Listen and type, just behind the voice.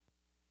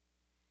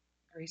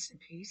Grace and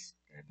peace.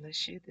 God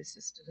bless you. This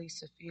is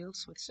Delisa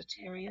Fields with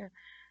Soteria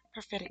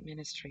Prophetic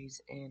Ministries,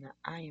 and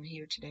I am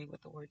here today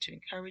with a word to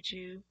encourage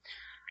you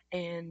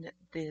and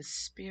the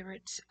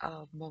spirit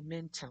of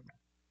momentum.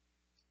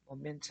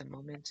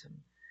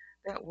 Momentum.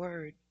 That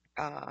word,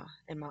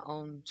 in my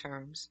own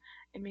terms,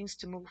 it means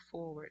to move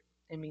forward.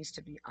 It means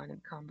to be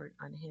unencumbered,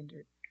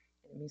 unhindered.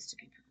 And it means to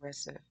be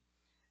progressive.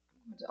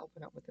 I'm going to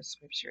open up with a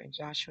scripture in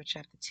Joshua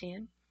chapter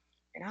 10,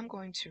 and I'm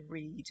going to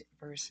read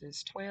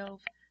verses 12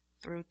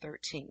 through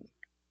 13.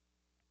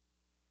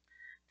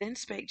 Then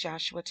spake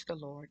Joshua to the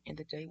Lord in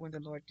the day when the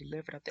Lord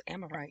delivered up the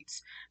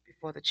Amorites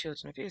before the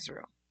children of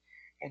Israel.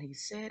 And he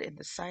said in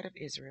the sight of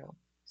Israel,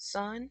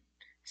 Sun,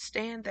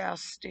 stand thou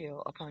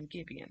still upon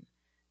Gibeon,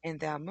 and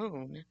thou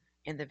moon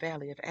in the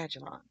valley of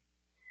Ajalon.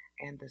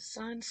 And the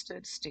sun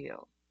stood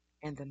still,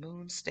 and the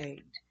moon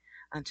stayed,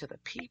 until the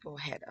people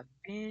had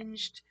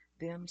avenged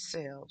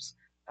themselves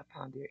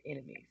upon their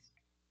enemies.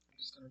 I'm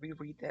just going to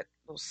reread that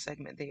little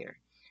segment there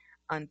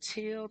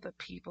until the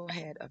people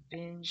had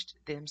avenged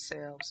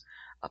themselves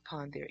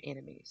upon their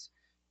enemies.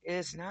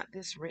 Is not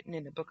this written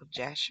in the book of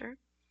Jasher?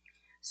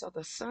 So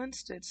the sun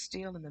stood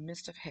still in the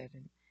midst of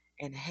heaven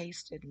and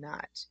hasted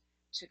not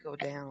to go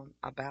down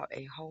about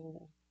a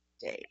whole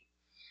day.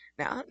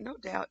 Now, no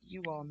doubt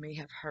you all may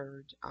have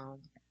heard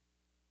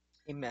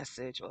a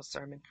message or a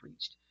sermon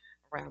preached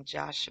around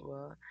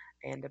Joshua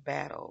and the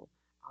battle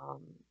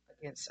um,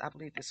 against, I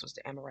believe this was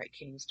the Amorite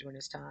kings during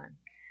his time.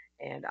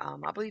 And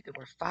I believe there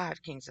were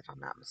five kings, if I'm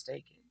not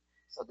mistaken.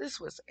 So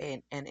this was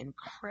an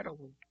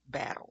incredible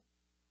battle.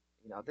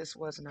 This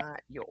was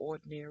not your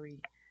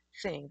ordinary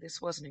thing.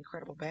 This was an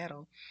incredible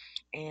battle.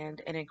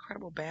 And an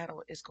incredible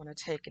battle is going to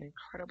take an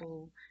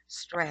incredible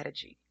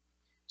strategy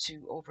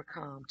to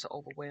overcome, to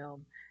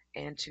overwhelm,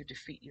 and to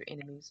defeat your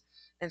enemies.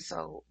 And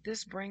so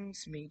this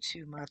brings me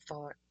to my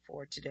thought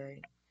for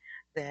today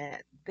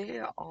that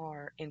there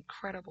are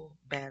incredible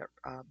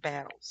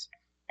battles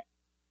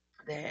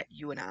that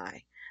you and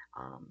I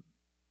um,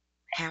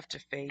 have to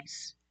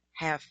face,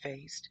 have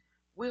faced,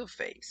 will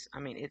face. I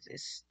mean,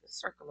 it's the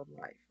circle of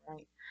life,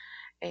 right?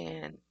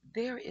 And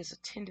there is a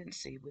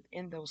tendency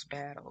within those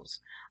battles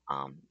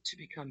to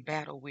become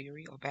battle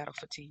weary or battle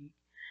fatigue.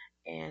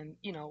 And,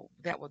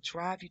 that will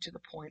drive you to the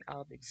point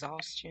of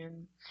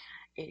exhaustion.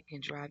 It can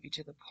drive you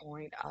to the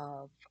point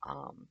of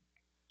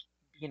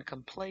being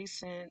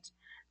complacent.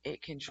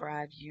 It can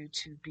drive you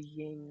to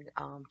being,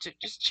 to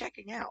just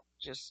checking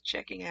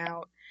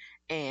out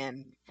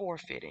and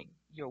forfeiting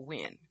your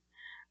win.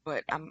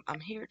 But I'm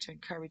here to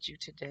encourage you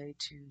today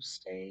to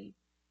stay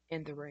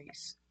in the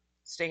race,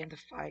 stay in the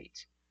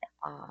fight,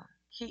 uh,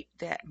 keep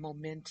that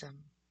momentum.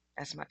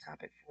 That's my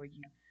topic for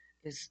you.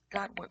 Is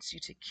God wants you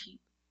to keep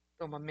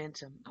the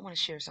momentum. I want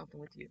to share something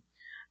with you.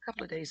 A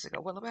couple of days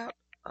ago, well, about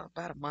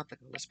a month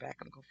ago. Let's back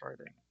and go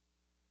further.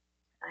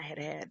 I had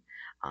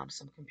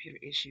some computer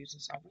issues,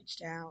 and so I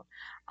reached out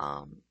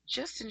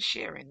just in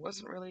sharing.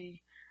 Wasn't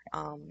really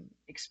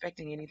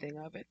expecting anything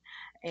of it.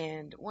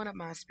 And one of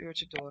my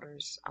spiritual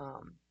daughters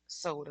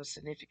sowed a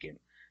significant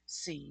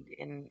seed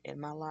in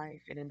my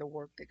life and in the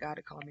work that God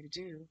had called me to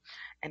do.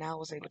 And I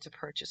was able to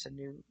purchase a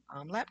new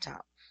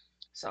laptop.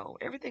 So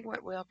everything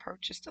went well.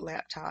 Purchased the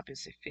laptop.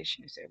 It's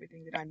efficient. It's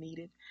everything that I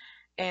needed.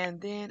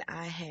 And then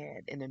I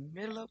had in the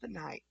middle of the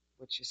night,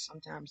 which is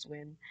sometimes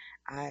when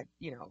I,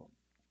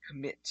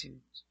 commit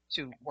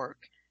to work.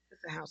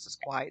 Because the house is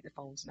quiet, the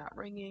phone's not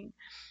ringing,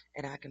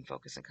 and I can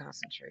focus and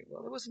concentrate.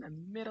 Well, it was in the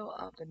middle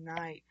of the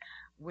night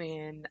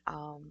when,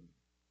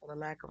 for the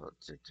lack of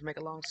to make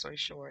a long story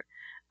short,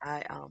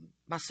 I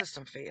my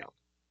system failed,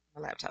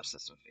 my laptop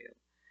system failed,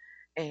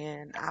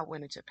 and I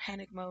went into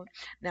panic mode.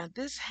 Now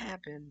this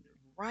happened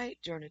right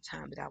during the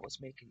time that I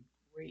was making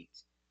great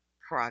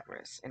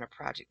progress in a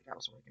project that I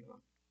was working on.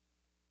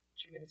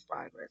 Tremendous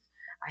progress.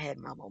 I had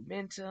my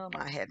momentum.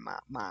 I had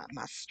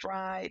my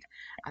stride.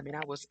 I mean,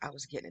 I was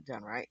getting it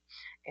done right,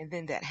 and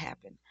then that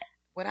happened.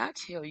 When I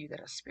tell you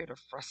that a spirit of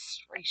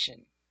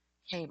frustration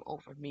came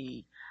over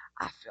me,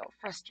 I felt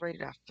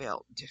frustrated. I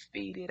felt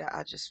defeated.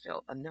 I just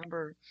felt a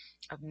number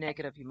of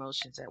negative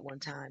emotions at one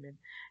time. And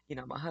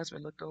my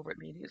husband looked over at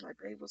me and he was like,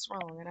 "Babe, what's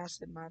wrong?" And I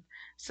said, "My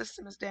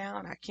system is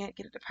down. I can't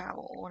get it to power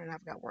on, and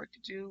I've got work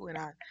to do." And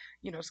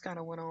just kind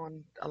of went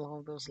on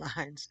along those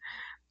lines,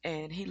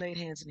 and he laid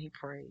hands and he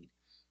prayed,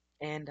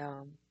 and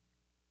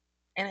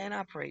and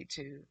I prayed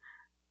too,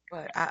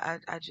 but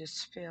I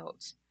just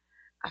felt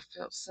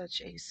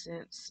such a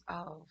sense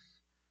of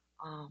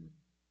um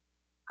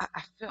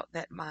I felt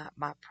that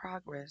my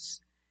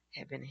progress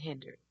had been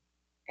hindered,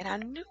 and I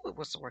knew it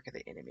was the work of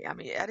the enemy. I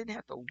mean, I didn't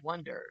have to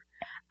wonder.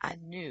 I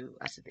knew.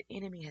 I said the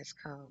enemy has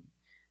come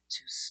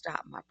to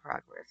stop my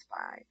progress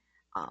by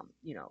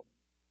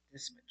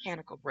this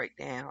mechanical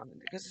breakdown, and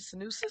because it's a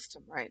new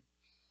system, right?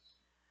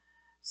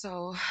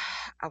 So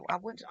I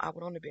went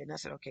on the bed and I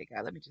said, "Okay,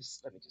 God, let me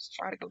just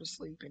try to go to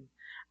sleep, and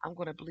I'm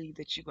going to believe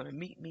that you're going to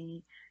meet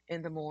me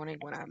in the morning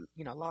when I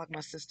log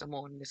my system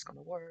on, and it's going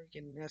to work,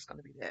 and that's going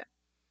to be that."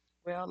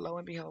 Well, lo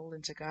and behold,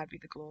 and to God be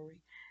the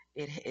glory.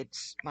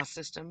 It's my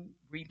system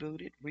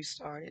rebooted,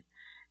 restarted,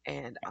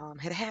 and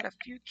had had a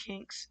few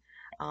kinks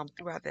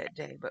throughout that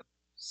day, but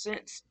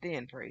since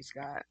then, praise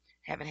God,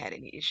 haven't had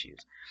any issues.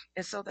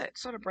 And so that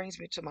sort of brings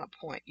me to my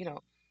point.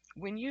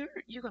 When you're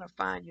going to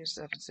find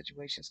yourself in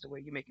situations to where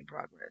you're making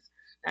progress,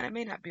 and it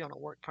may not be on a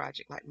work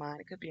project like mine.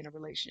 It could be in a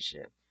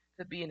relationship,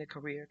 could be in a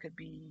career, could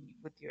be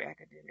with your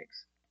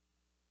academics,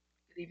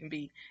 could even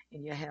be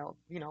in your health,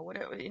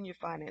 whatever, in your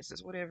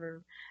finances,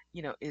 whatever,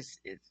 is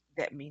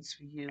that means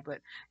for you.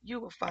 But you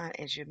will find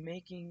as you're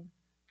making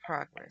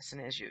progress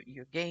and as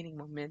you're gaining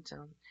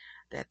momentum,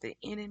 that the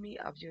enemy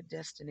of your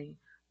destiny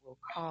will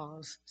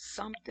cause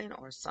something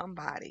or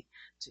somebody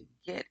to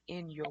get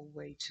in your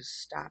way to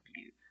stop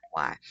you.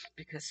 Why?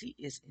 Because he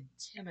is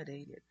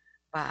intimidated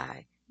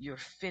by your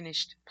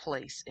finished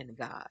place in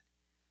God.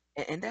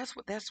 And that's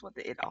what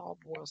it all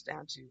boils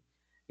down to.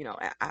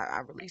 I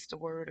released a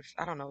word,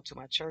 I don't know, to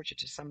my church or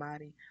to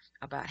somebody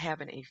about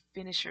having a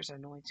finisher's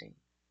anointing.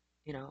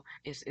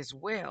 It's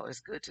well,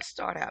 it's good to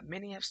start out.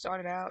 Many have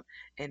started out,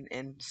 and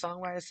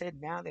songwriter said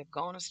now they've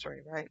gone astray,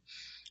 right?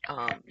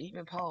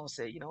 Even Paul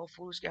said,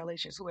 foolish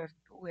Galatians, who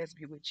has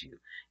bewitched you?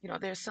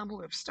 There's some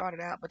who have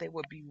started out, but they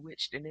were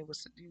bewitched and they were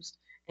seduced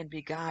and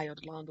beguiled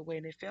along the way,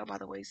 and they fell by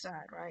the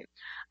wayside, right?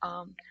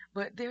 Um,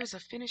 but there's a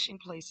finishing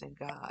place in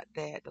God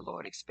that the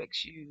Lord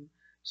expects you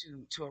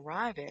to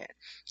arrive at,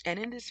 and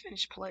in this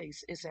finished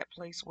place is that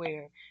place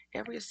where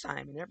every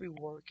assignment, every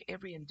work,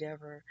 every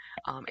endeavor,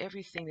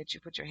 everything that you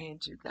put your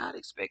hand to, God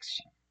expects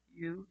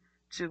you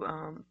to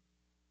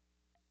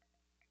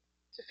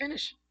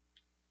finish.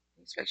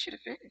 He expects you to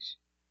finish.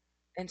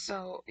 And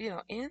so,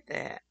 in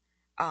that,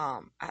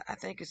 I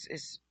think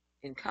it's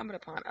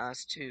incumbent upon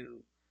us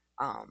to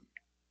um,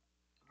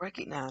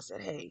 recognize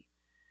that, hey,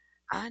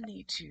 I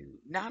need to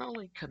not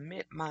only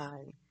commit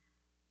my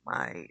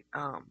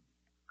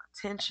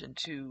attention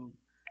to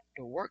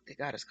the work that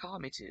God has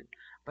called me to,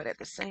 but at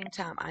the same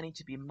time, I need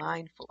to be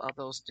mindful of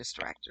those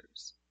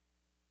distractors.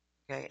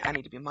 Okay, I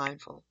need to be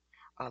mindful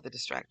of the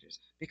distractors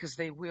because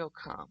they will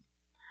come.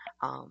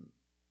 Um,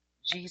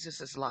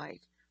 Jesus' life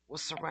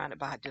was surrounded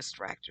by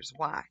distractors.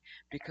 Why?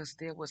 Because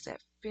there was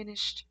that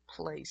finished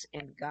place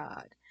in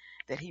God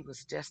that he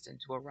was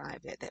destined to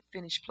arrive at. That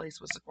finished place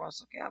was the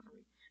cross of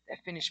Calvary.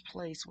 That finished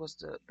place was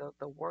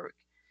the work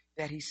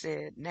that he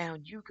said, now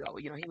you go.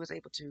 He was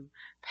able to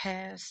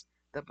pass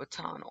the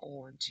baton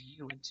on to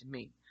you and to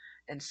me.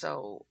 And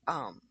so,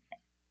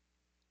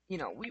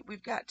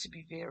 we've got to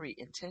be very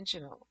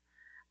intentional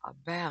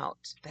about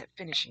that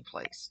finishing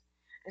place.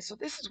 And so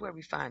this is where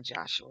we find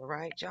Joshua,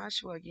 right?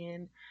 Joshua,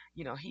 again,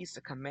 he's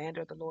the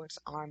commander of the Lord's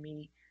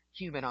army,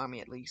 human army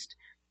at least.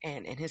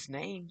 And his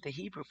name, the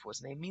Hebrew for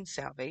his name, means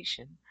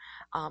salvation.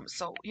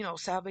 So,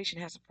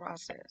 salvation has a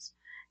process.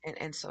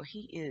 And so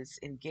he is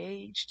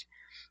engaged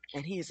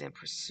and he is in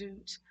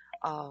pursuit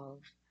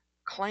of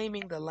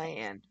claiming the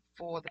land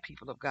for the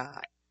people of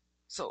God.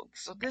 So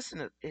this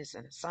is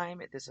an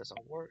assignment. This is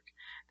a work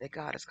that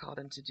God has called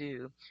him to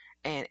do,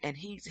 and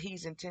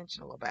he's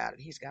intentional about it.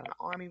 He's got an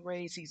army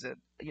raised. He's a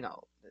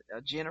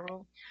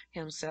general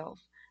himself.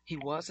 He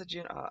was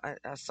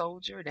a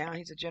soldier. Now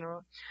he's a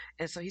general,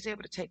 and so he's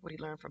able to take what he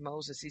learned from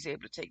Moses. He's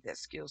able to take that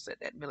skill set,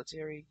 that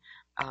military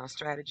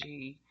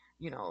strategy.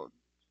 You know,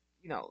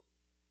 you know,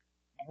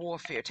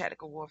 warfare,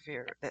 tactical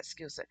warfare, that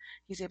skill set.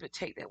 He's able to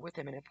take that with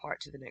him and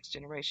impart to the next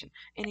generation.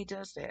 And he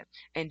does that.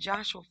 And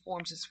Joshua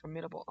forms this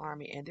formidable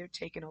army, and they're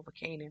taking over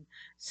Canaan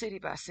city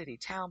by city,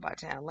 town by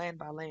town, land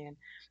by land.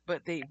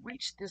 But they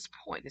reached this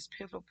point, this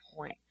pivotal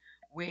point,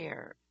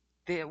 where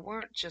there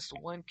weren't just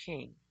one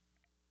king.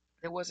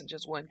 There wasn't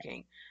just one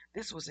king.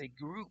 This was a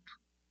group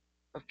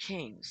of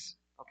kings.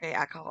 Okay,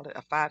 I called it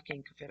a five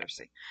king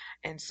confederacy.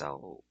 And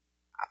so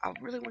I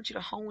really want you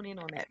to hone in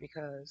on that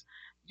because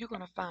you're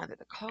going to find that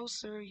the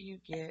closer you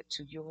get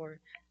to your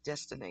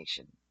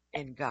destination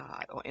in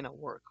God or in a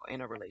work or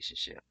in a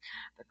relationship,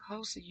 the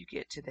closer you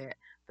get to that,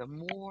 the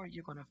more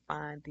you're going to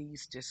find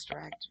these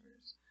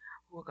distractors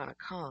who are going to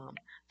come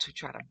to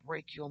try to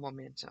break your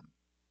momentum.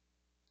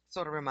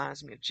 Sort of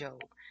reminds me of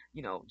Job.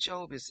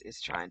 Job is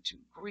trying to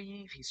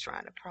grieve, he's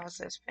trying to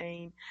process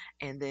pain,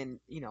 and then,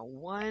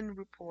 one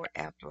report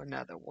after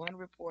another, one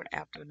report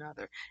after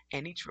another,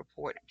 and each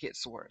report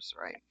gets worse,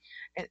 right?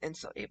 And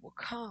so it will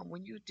come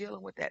when you're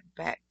dealing with that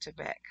back to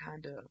back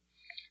kind of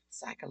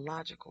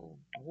psychological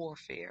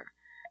warfare.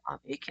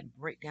 It can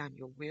break down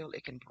your will.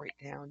 It can break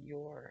down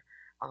your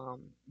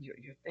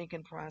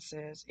thinking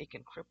process. It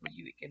can cripple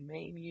you. It can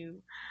maim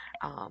you.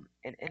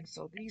 And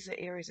so these are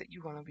areas that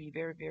you're going to be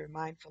very, very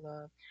mindful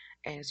of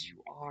as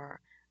you are,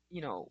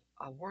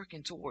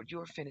 working toward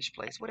your finished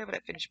place, whatever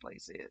that finished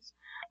place is.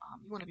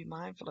 You want to be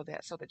mindful of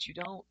that so that you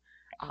don't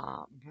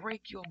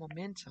break your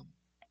momentum.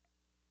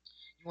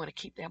 You want to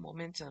keep that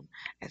momentum.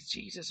 As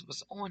Jesus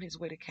was on his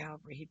way to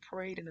Calvary, he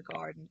prayed in the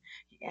garden.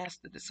 He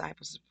asked the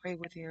disciples to pray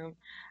with him.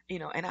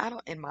 And I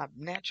don't, in my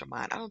natural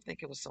mind, I don't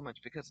think it was so much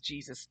because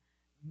Jesus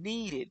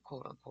needed,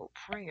 quote unquote,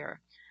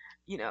 prayer.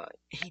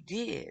 He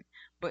did,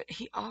 but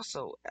he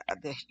also,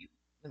 let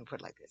me put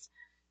it like this.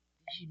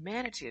 The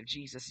humanity of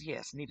Jesus,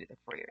 yes, needed the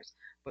prayers,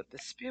 but the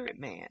spirit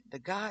man, the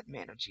God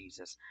man of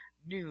Jesus,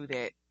 knew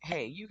that,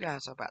 hey, you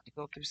guys are about to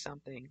go through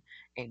something,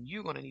 and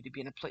you're going to need to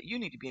be in a place. You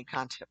need to be in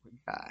contact with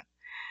God.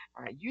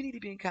 All right, you need to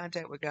be in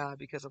contact with God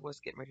because of what's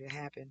getting ready to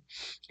happen.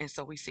 And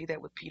so we see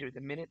that with Peter. The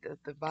minute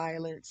the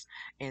violence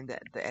and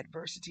the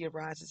adversity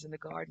arises in the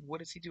garden, what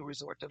does he do?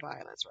 Resort to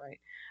violence, right?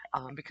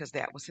 Because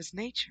that was his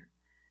nature.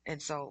 And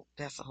so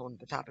that's a whole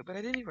other topic. But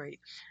at any rate,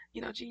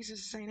 Jesus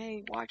is saying,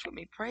 hey, watch with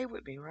me, pray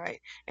with me,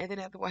 right? And then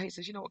after a while, he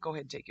says, you know what, go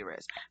ahead and take your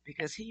rest.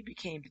 Because he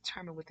became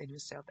determined within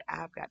himself that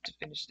I've got to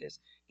finish this,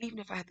 even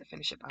if I have to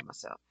finish it by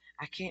myself.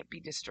 I can't be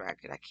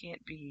distracted. I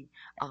can't be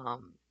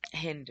um,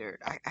 hindered.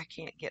 I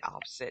can't get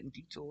offset and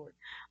detoured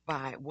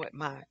by what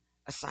my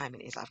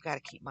assignment is. I've got to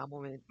keep my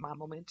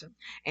momentum.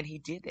 And he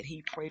did that.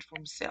 He prayed for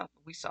himself.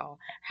 We saw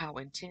how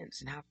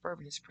intense and how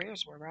fervent his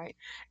prayers were, right?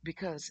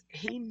 Because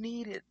he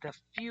needed the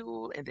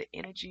fuel and the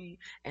energy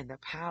and the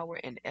power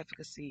and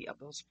efficacy of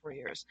those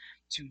prayers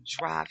to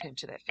drive him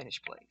to that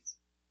finished place.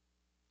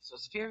 So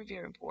it's very,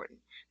 very important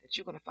that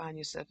you're going to find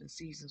yourself in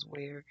seasons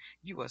where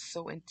you are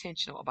so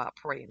intentional about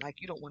praying.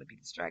 Like you don't want to be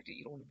distracted,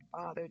 you don't want to be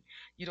bothered,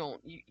 you don't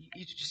you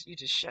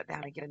just shut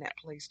down and get in that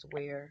place to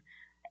where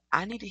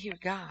I need to hear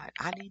God.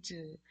 I need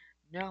to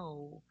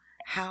know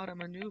how to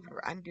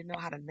maneuver. I need to know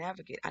how to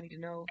navigate. I need to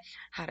know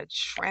how to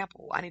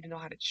trample. I need to know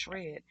how to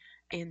tread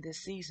in this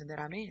season that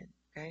I'm in.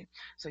 Okay.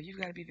 So you've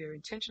got to be very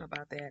intentional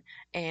about that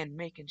and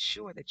making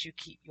sure that you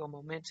keep your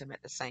momentum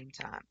at the same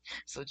time.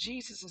 So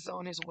Jesus is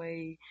on his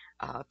way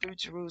through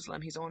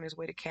Jerusalem. He's on his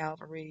way to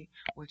Calvary,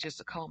 which is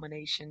the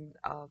culmination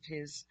of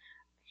his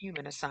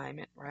human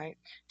assignment, right?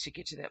 To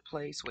get to that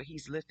place where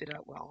he's lifted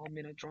up, where all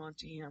men are drawn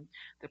to him,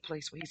 the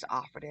place where he's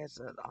offered as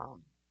a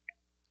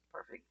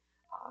perfect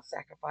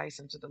sacrifice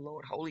unto the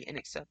Lord, holy and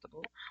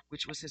acceptable,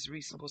 which was his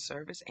reasonable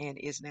service and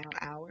is now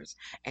ours.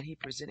 And he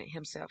presented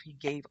himself. He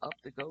gave up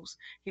the ghost.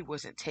 He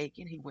wasn't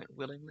taken. He went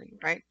willingly,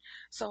 right?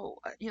 So,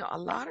 a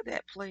lot of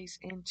that plays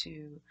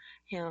into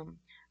him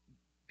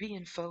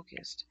being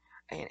focused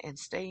and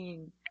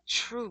staying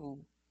true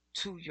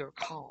to your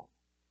call.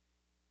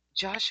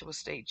 Joshua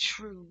stayed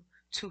true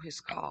to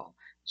his call.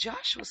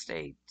 Joshua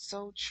stayed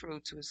so true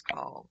to his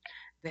call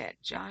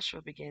that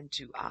Joshua began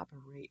to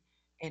operate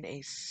in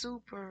a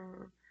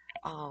super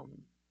um,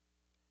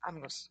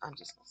 I'm just gonna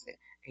say it,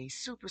 a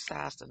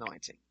supersized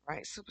anointing,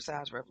 right?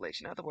 Supersized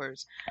revelation. In other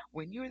words,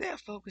 when you're that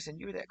focused and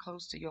you're that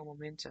close to your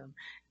momentum,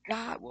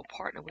 God will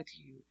partner with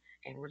you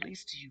and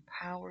release to you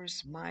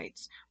powers,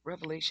 mights,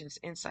 revelations,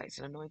 insights,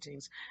 and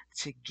anointings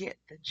to get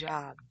the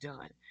job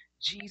done.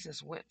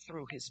 Jesus went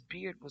through, his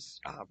beard was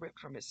ripped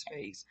from his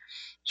face,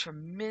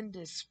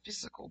 tremendous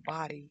physical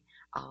body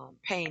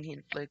pain he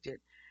inflicted,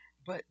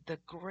 but the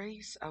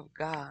grace of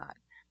God,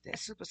 that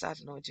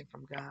supersized anointing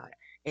from God,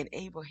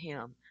 enabled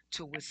him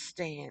to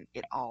withstand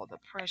it all, the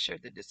pressure,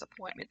 the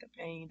disappointment, the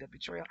pain, the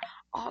betrayal,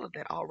 all of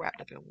that, all wrapped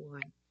up in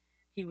one.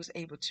 He was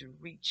able to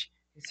reach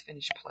his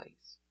finished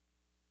place.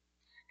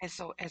 And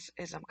so, as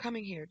I'm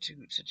coming here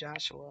to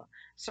Joshua,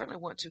 certainly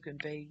want to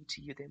convey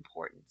to you the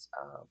importance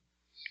of,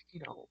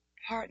 you know,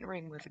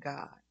 partnering with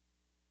God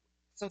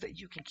so that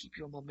you can keep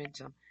your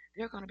momentum.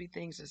 There are going to be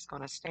things that's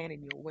going to stand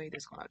in your way,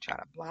 that's going to try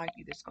to block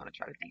you, that's going to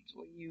try to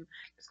detour you,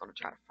 that's going to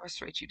try to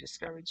frustrate you,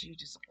 discourage you,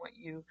 disappoint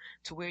you,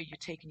 to where you're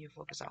taking your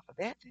focus off of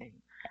that thing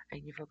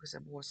and you're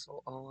focusing more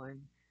so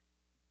on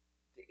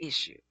the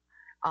issue.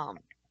 Um,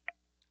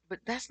 but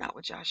that's not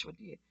what Joshua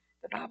did.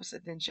 The Bible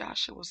said, then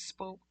Joshua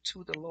spoke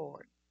to the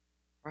Lord,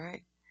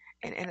 right?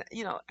 And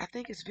I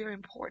think it's very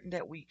important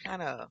that we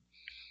kind of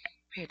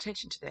pay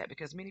attention to that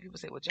because many people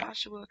say, well,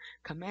 Joshua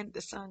commanded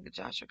the son,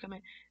 Joshua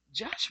commanded.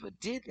 Joshua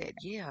did that,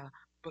 yeah,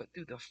 but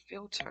through the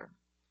filter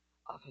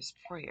of his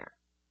prayer.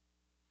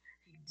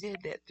 He did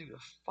that through the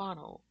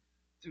funnel,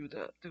 through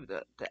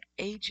the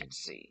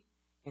agency,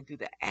 and through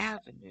the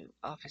avenue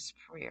of his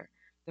prayer.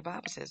 The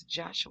Bible says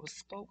Joshua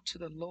spoke to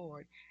the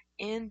Lord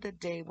in the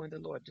day when the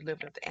Lord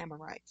delivered up the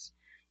Amorites.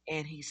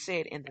 And he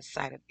said in the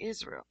sight of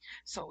Israel.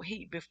 So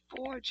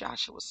before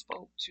Joshua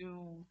spoke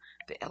to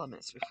the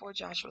elements, before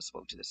Joshua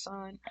spoke to the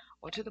sun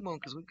or to the moon,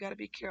 because we've got to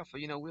be careful.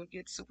 We'll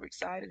get super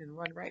excited and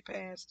run right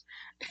past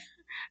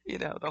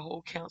the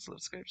whole counsel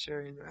of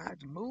scripture. And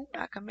the moon,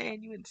 I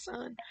command you, and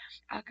sun,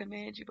 I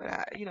command you.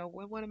 But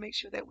we want to make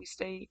sure that we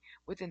stay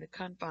within the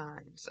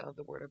confines of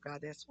the word of God.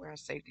 That's where our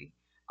safety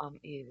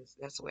is.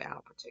 That's where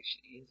our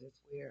protection is.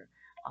 That's where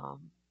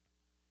um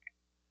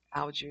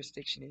our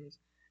jurisdiction is.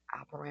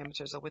 Our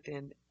parameters are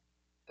within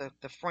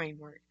the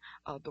framework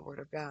of the word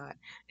of God.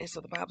 And so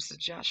the Bible says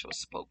Joshua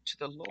spoke to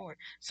the Lord.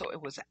 So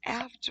it was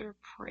after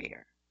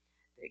prayer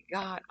that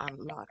God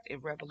unlocked a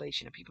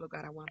revelation. And people of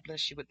God, I want to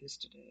bless you with this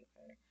today.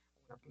 Okay?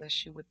 I want to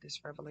bless you with this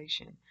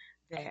revelation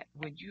that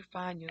when you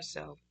find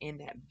yourself in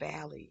that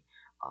valley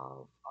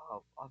of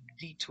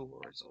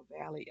detours or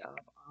valley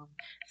of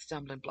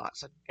stumbling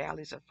blocks or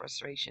valleys of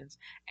frustrations,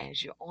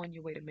 as you're on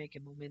your way to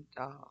making moment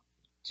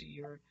to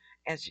your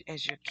as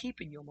you're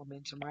keeping your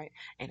momentum, right,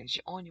 and as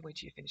you're on your way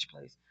to your finished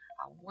place,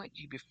 I want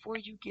you, before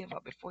you give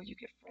up, before you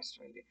get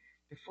frustrated,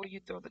 Before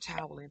you throw the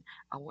towel in,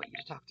 I want you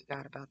to talk to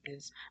God about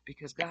this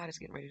because God is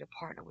getting ready to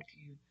partner with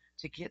you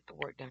to get the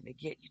work done, to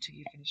get you to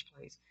your finished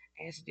place.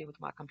 As he did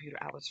with my computer,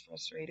 I was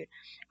frustrated.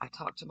 I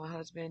talked to my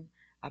husband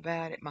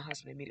about it. My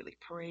husband immediately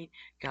prayed.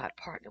 God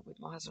partnered with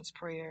my husband's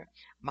prayer.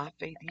 My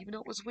faith, even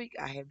though it was weak,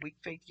 I had weak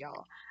faith,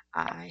 y'all.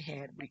 I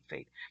had weak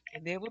faith.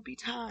 And there will be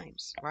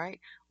times, right,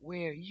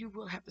 where you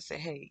will have to say,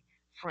 hey,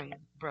 friend,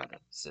 brother,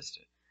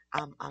 sister,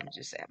 I'm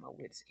just at my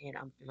wits' end.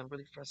 I'm feeling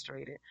really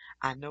frustrated.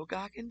 I know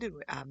God can do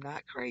it. I'm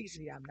not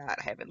crazy. I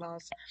haven't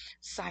lost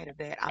sight of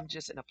that. I'm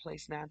just in a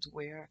place now to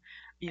where,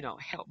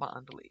 help my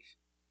unbelief.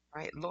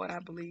 Right? Lord, I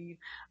believe,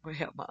 but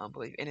help my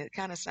unbelief. And it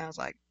kind of sounds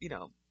like,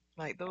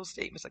 like those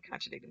statements are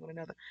contradicting one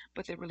another,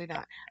 but they're really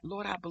not.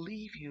 Lord, I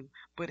believe you,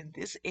 but in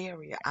this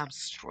area, I'm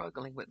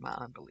struggling with my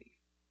unbelief.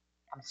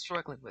 I'm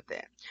struggling with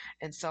that.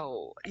 And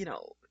so,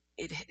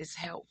 it is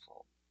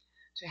helpful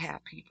to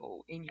have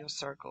people in your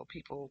circle,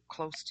 people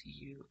close to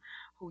you,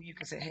 who you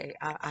can say, hey,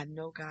 I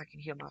know God can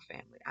heal my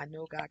family. I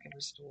know God can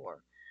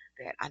restore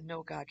that. I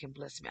know God can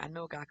bless me. I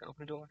know God can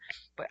open the door,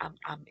 but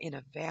I'm in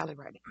a valley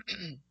right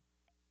now.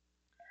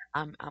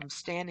 I'm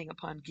standing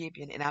upon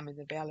Gibeon and I'm in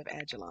the valley of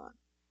Ajalon,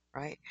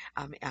 right?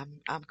 I'm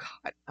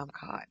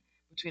caught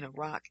between a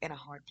rock and a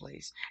hard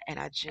place. And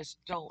I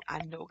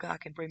know God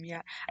can bring me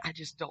out. I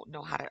just don't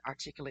know how to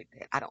articulate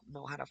that. I don't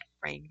know how to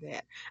frame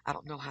that. I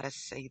don't know how to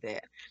say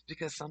that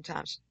because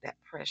sometimes that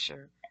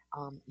pressure,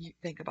 you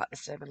think about the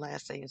seven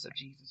last sayings of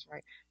Jesus,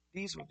 right?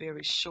 These were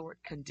very short,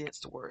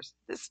 condensed words.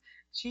 This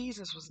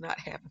Jesus was not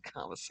having a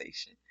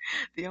conversation.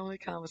 The only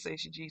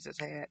conversation Jesus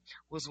had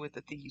was with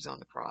the thieves on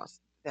the cross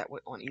that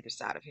were on either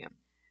side of him.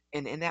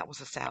 And that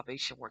was a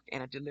salvation work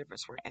and a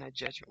deliverance work and a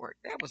judgment work.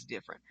 That was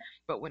different.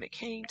 But when it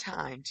came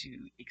time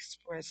to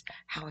express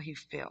how he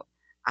felt,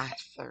 I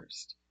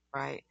thirst,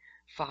 right?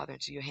 Father,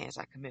 into your hands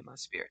I commit my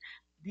spirit.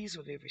 These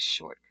were very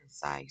short,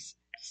 concise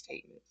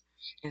statements.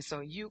 And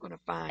so you're going to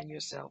find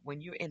yourself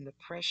when you're in the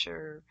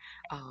pressure,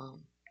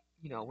 um,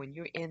 when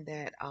you're in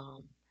that,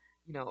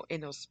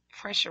 in those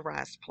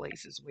pressurized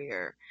places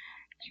where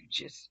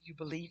you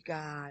believe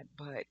God,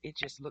 but it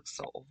just looks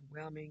so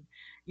overwhelming.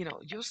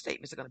 Your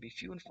statements are going to be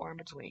few and far in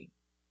between.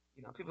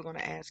 People are going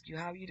to ask you,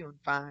 how are you doing?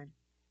 Fine.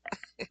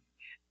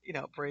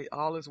 Pray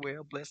all is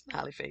well, blessed and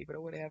highly favored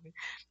or whatever.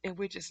 And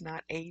we're just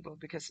not able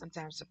because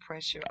sometimes the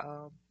pressure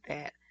of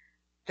that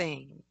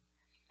thing,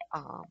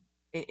 um,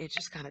 it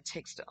just kind of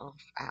takes the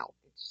out.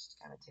 It just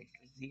kind of takes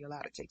the zeal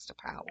out. It takes the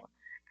power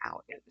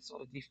out. It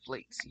sort of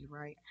deflates you,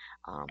 right?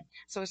 Um,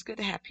 so it's good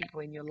to have people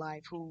in your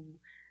life who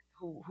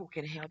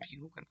can help you,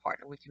 who can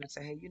partner with you and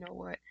say, hey, you know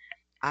what?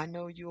 I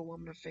know you're a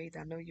woman of faith.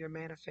 I know you're a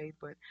man of faith,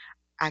 but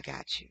I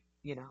got you.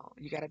 You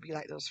got to be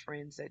like those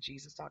friends that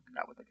Jesus talked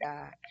about with the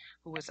guy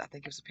who was, I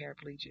think, he was a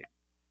paraplegic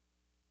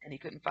and he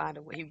couldn't find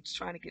a way. He was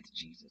trying to get to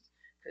Jesus,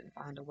 couldn't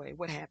find a way.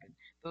 What happened?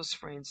 Those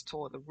friends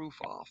tore the roof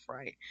off,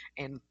 right,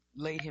 and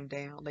laid him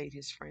down, laid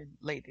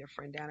their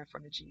friend down in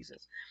front of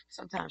Jesus.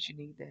 Sometimes you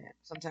need that.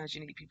 Sometimes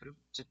you need people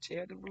to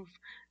tear the roof,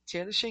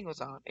 tear the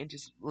shingles off, and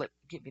just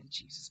get me to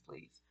Jesus,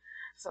 please.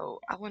 So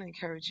I want to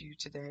encourage you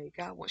today.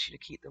 God wants you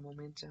to keep the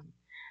momentum.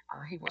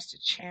 He wants to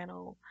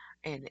channel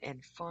and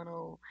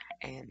funnel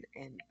and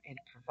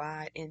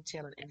provide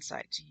intel and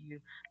insight to you,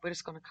 but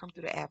it's going to come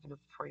through the avenue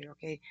of prayer.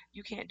 Okay,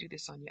 you can't do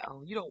this on your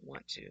own. You don't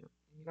want to.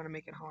 You're going to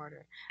make it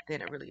harder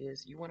than it really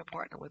is. You want to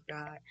partner with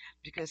God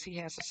because He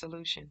has a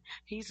solution.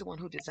 He's the one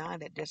who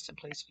designed that destined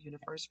place for you in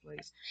the first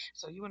place.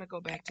 So you want to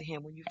go back to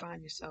Him when you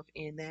find yourself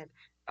in that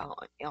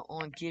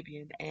on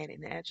Gibeon and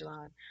in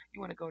Ajalon. You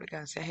want to go to God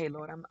and say, "Hey,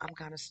 Lord, I'm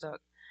kind of stuck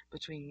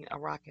between a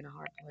rock and a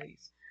hard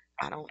place.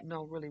 I don't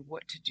know really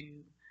what to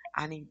do.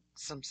 I need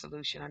some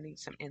solution. I need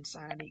some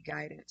insight. I need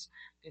guidance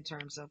in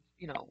terms of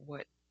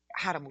what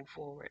how to move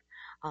forward."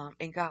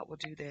 And God will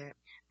do that.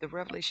 The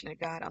revelation that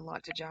God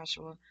unlocked to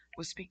Joshua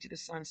will speak to the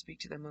sun, speak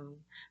to the moon,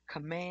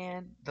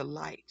 command the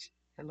light.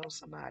 Hello,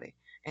 somebody.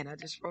 And I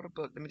just wrote a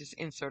book. Let me just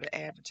insert an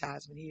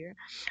advertisement here.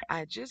 I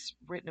had just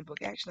written a book.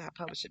 Actually, I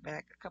published it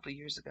back a couple of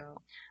years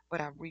ago,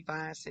 but I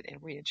revised it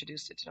and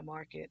reintroduced it to the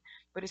market.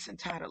 But it's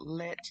entitled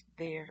Let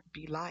There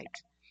Be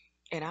Light.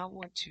 And I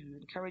want to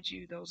encourage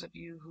you, those of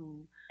you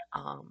who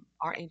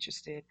are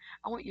interested,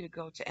 I want you to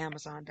go to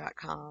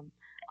Amazon.com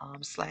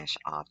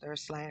 /author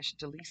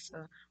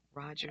 /Delisa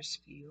Rogers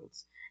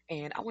Fields.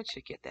 And I want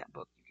you to get that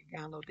book. You can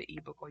download the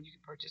ebook or you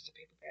can purchase the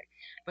paperback.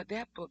 But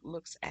that book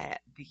looks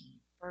at the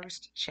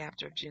first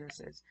chapter of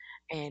Genesis.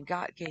 And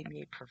God gave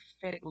me a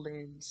prophetic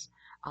lens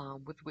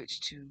with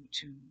which to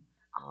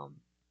um,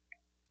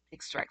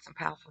 extract some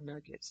powerful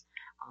nuggets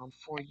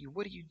for you.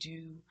 What do you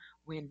do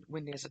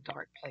when there's a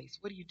dark place?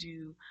 What do you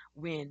do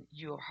when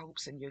your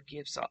hopes and your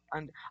gifts are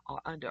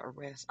under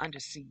arrest, under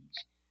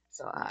siege?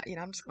 So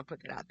I'm just gonna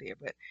put that out there.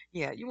 But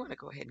yeah, you want to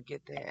go ahead and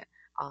get that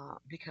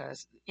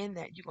because in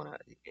that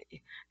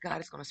God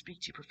is gonna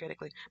speak to you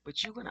prophetically,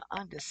 but you're gonna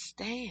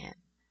understand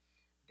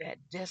that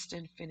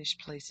destined finished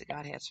place that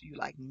God has for you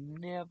like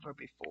never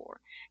before.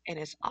 And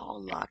it's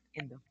all locked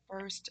in the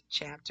first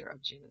chapter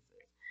of Genesis.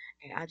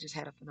 And I just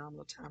had a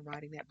phenomenal time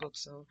writing that book.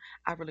 So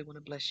I really want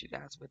to bless you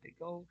guys with it.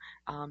 Go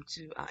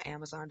to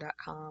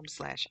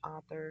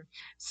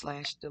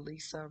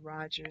Amazon.com/author/Delisa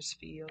Rogers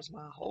Fields,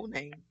 my whole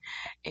name,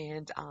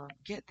 and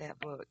get that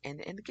book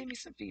and give me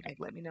some feedback.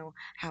 Let me know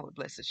how it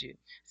blesses you.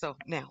 So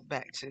now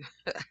back to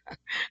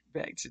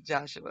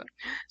Joshua.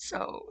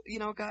 So,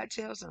 God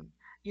tells him,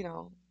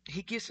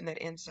 he gives him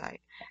that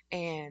insight.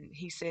 And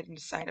he said in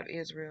the sight of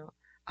Israel,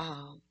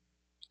 um,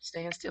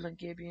 stand still in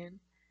Gibeon,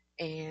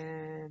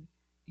 and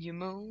you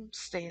move,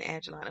 stay in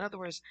Ajalon. In other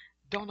words,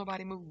 don't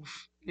nobody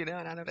move. And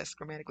I know that's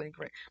grammatically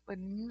incorrect, but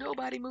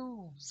nobody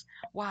moves.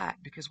 Why?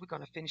 Because we're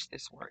going to finish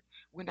this work.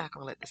 We're not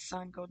going to let the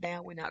sun go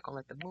down. We're not going to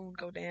let the moon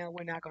go down.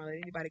 We're not going to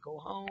let anybody go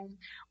home.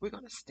 We're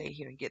going to stay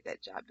here and get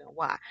that job done.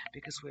 Why?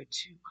 Because we're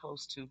too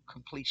close to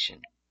completion.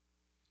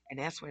 And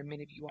that's where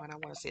many of you are. And I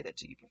want to say that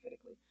to you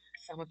prophetically.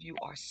 Some of you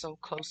are so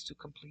close to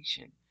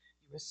completion.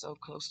 You are so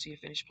close to your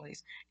finished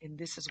place. And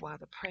this is why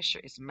the pressure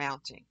is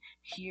mounting.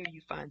 Here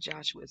you find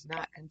Joshua is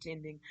not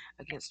contending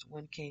against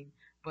one king,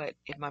 but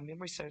if my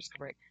memory serves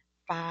correct,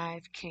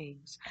 five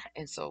kings.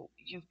 And so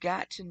you've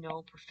got to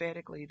know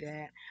prophetically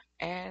that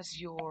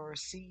as your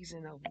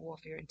season of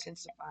warfare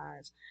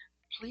intensifies,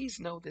 please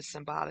know this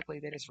symbolically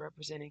that it's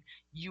representing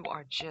you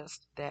are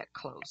just that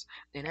close.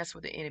 And that's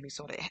what the enemy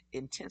sort of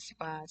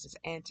intensifies his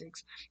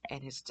antics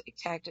and his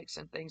tactics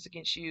and things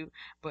against you.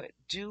 But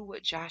do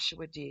what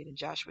Joshua did in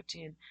Joshua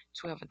 10,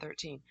 12, and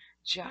 13.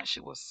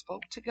 Joshua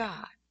spoke to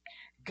God.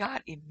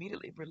 God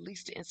immediately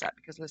released the insight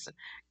because listen,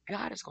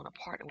 God is going to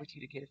partner with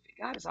you to get it.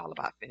 God is all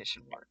about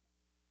finishing work.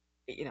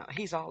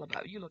 He's all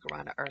about you. Look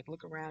around the earth,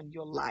 look around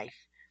your life.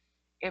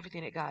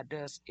 Everything that God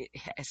does,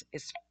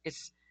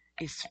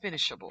 is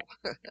finishable.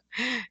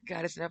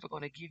 God is never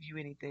going to give you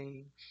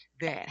anything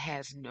that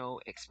has no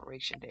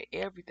expiration date.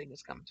 Everything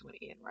is coming to an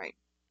end, right?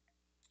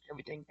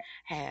 Everything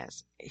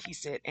has, he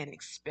said, an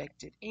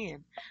expected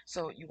end.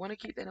 So you want to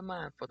keep that in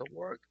mind for the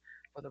work,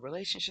 for the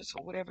relationships,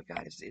 for whatever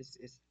God is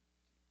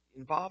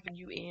involving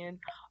you in,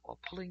 or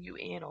pulling you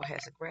in, or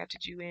has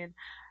grafted you in.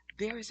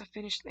 There is a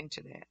finished thing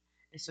to that.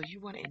 And so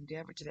you want to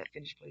endeavor to that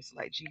finished place.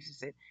 Like Jesus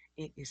said,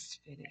 it is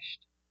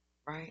finished,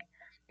 right?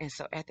 And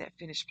so at that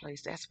finished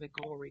place, that's where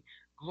glory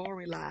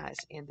lies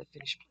in the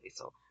finished place.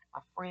 So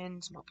my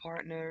friends, my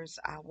partners,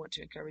 I want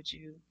to encourage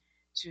you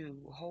to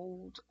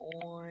hold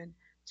on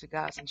to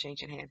God's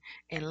unchanging hand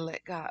and let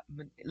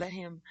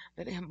him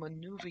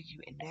maneuver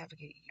you and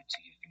navigate you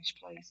to your finished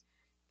place.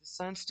 The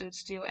sun stood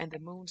still and the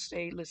moon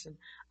stayed, listen,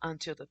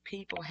 until the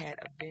people had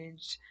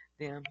avenged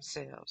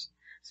themselves.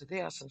 So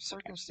there are some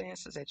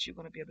circumstances that you're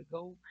going to be able to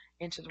go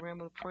into the realm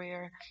of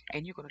prayer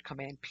and you're going to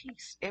command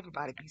peace.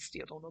 Everybody be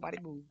still. Don't nobody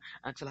move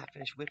until I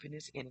finish whipping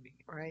this enemy,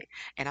 right?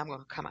 And I'm going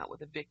to come out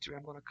with a victory.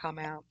 I'm going to come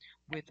out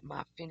with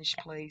my finished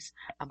place.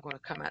 I'm going to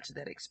come out to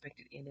that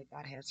expected end that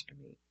God has for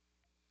me.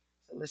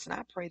 So listen,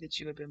 I pray that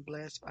you have been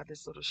blessed by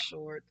this little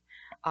short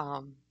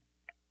um,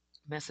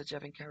 message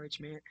of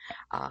encouragement.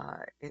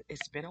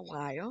 It's been a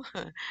while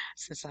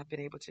since I've been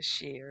able to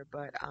share,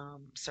 but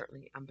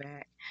certainly I'm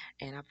back.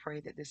 And I pray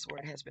that this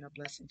word has been a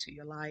blessing to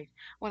your life.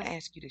 I want to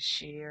ask you to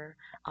share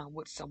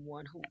with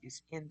someone who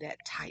is in that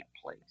tight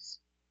place.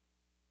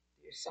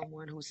 There's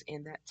someone who's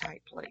in that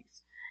tight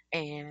place,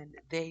 and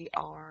they're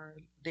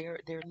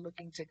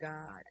looking to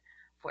God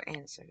for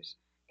answers.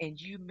 And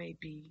you may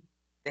be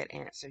that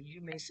answer.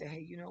 You may say,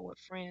 "Hey, you know what,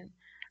 friend?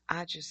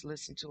 I just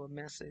listened to a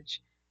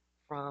message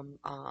from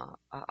a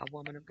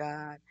woman of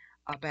God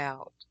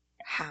about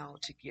how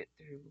to get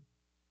through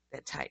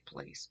that tight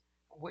place,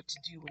 what to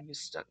do when you're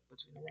stuck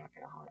between a rock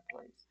and a hard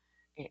place.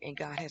 And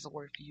God has a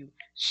word for you.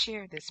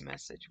 Share this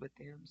message with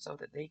them so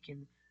that they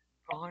can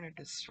garner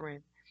the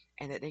strength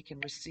and that they can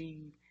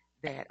receive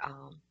that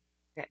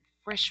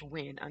fresh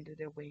wind under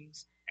their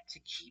wings to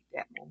keep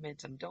that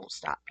momentum. Don't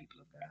stop,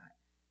 people of God.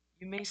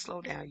 You may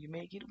slow down, you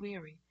may get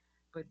weary,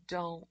 but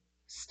don't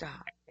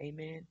stop.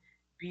 Amen.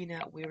 Be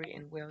not weary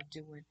in well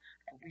doing,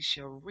 for we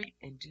shall reap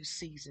in due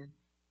season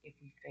if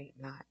we faint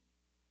not.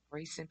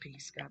 Grace and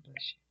peace. God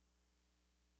bless you.